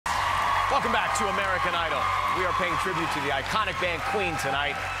Welcome back to American Idol. We are paying tribute to the iconic band Queen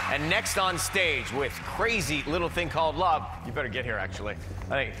tonight. And next on stage with Crazy Little Thing Called Love, you better get here actually.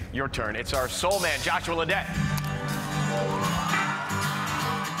 I think your turn. It's our soul man, Joshua Ledet.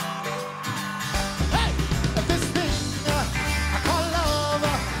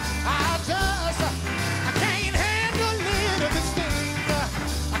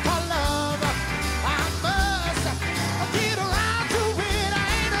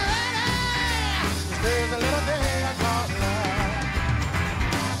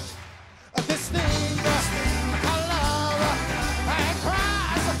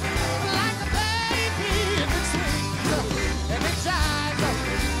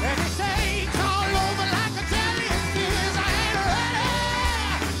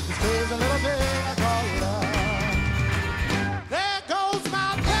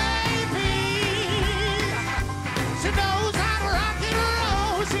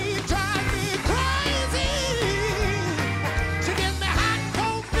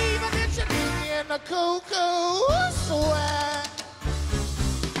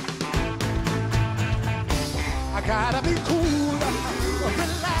 I gotta be cool,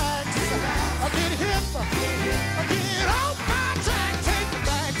 relax, get hip, get off my track, take the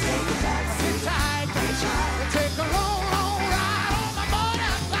back, sit tight, take a long, long ride on my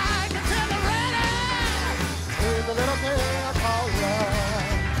motorbike until I'm ready. Here's a little thing called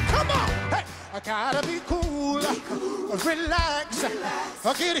love. Come on, hey, I gotta be cool, relax,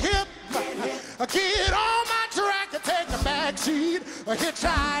 get hip, get on my track, take the back seat,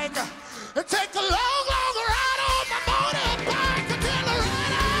 hitchhike, take a long, long ride on my motorbike until I'm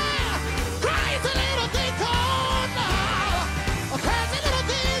ready. Crazy little thing called love. A crazy little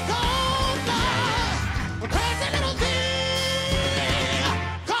thing called love. A crazy little thing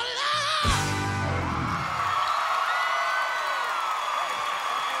called love.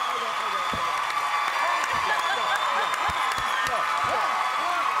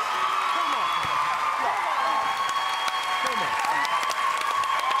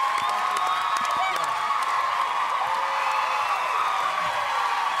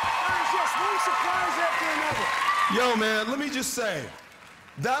 Yo, man, let me just say,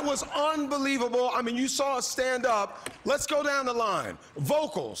 that was unbelievable. I mean, you saw us stand up. Let's go down the line.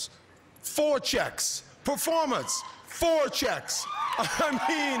 Vocals, 4 checks. Performance, 4 checks. I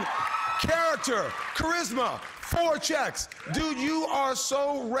mean, character, charisma, 4 checks. Dude, you are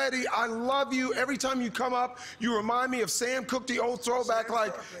so ready. I love you. Every time you come up, you remind me of Sam Cooke, the old throwback,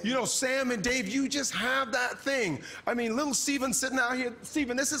 like, you know, Sam and Dave, you just have that thing. I mean, little Steven sitting out here.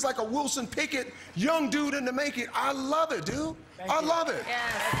 Steven, this is like a Wilson Pickett, young dude in the making. I love it, dude. I love it.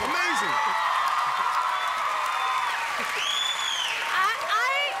 Yes. Amazing.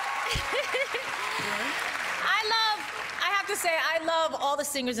 I love all the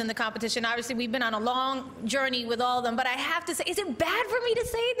singers in the competition. Obviously, we've been on a long journey with all of them, but I have to say, is it bad for me to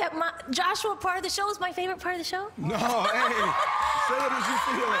say that Joshua part of the show is my favorite part of the show? No, hey, say it as you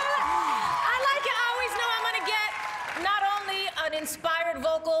feel it. I like it. I always know I'm going to get not only an inspired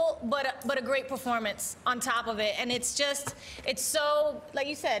vocal, but a great performance on top of it. And it's just, it's so, like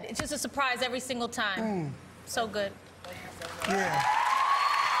you said, it's just a surprise every single time. So good. Yeah.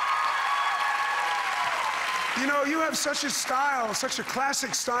 You know, you have such a style, such a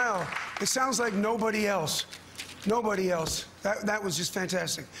classic style. It sounds like nobody else. Nobody else. That was just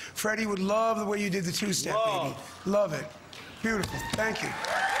fantastic. Freddie would love the way you did the two-step, baby. Love it. Beautiful. Thank you.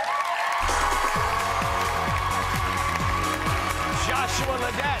 Joshua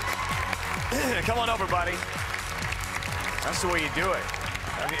Ledet. Come on over, buddy. That's the way you do it.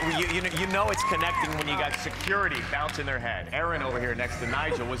 I mean, you know it's connecting when you got security bouncing their head. Aaron over here next to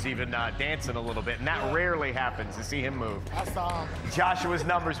Nigel was even dancing a little bit, and that rarely happens to see him move. I saw him. Joshua's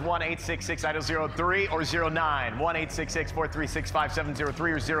number's 1-866-IDOL-03 or 09.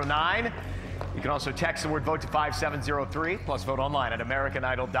 1-866-436-5703 or 09. You can also text the word VOTE to 5703, plus vote online at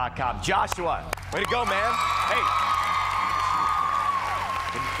AmericanIdol.com. Joshua, way to go, man. Hey.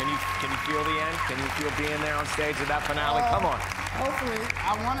 Can you feel the end? Can you feel being there on stage at that finale? Come on. Hopefully.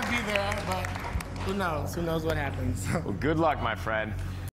 I want to be there, but who knows? Who knows what happens? Well, good luck, my friend.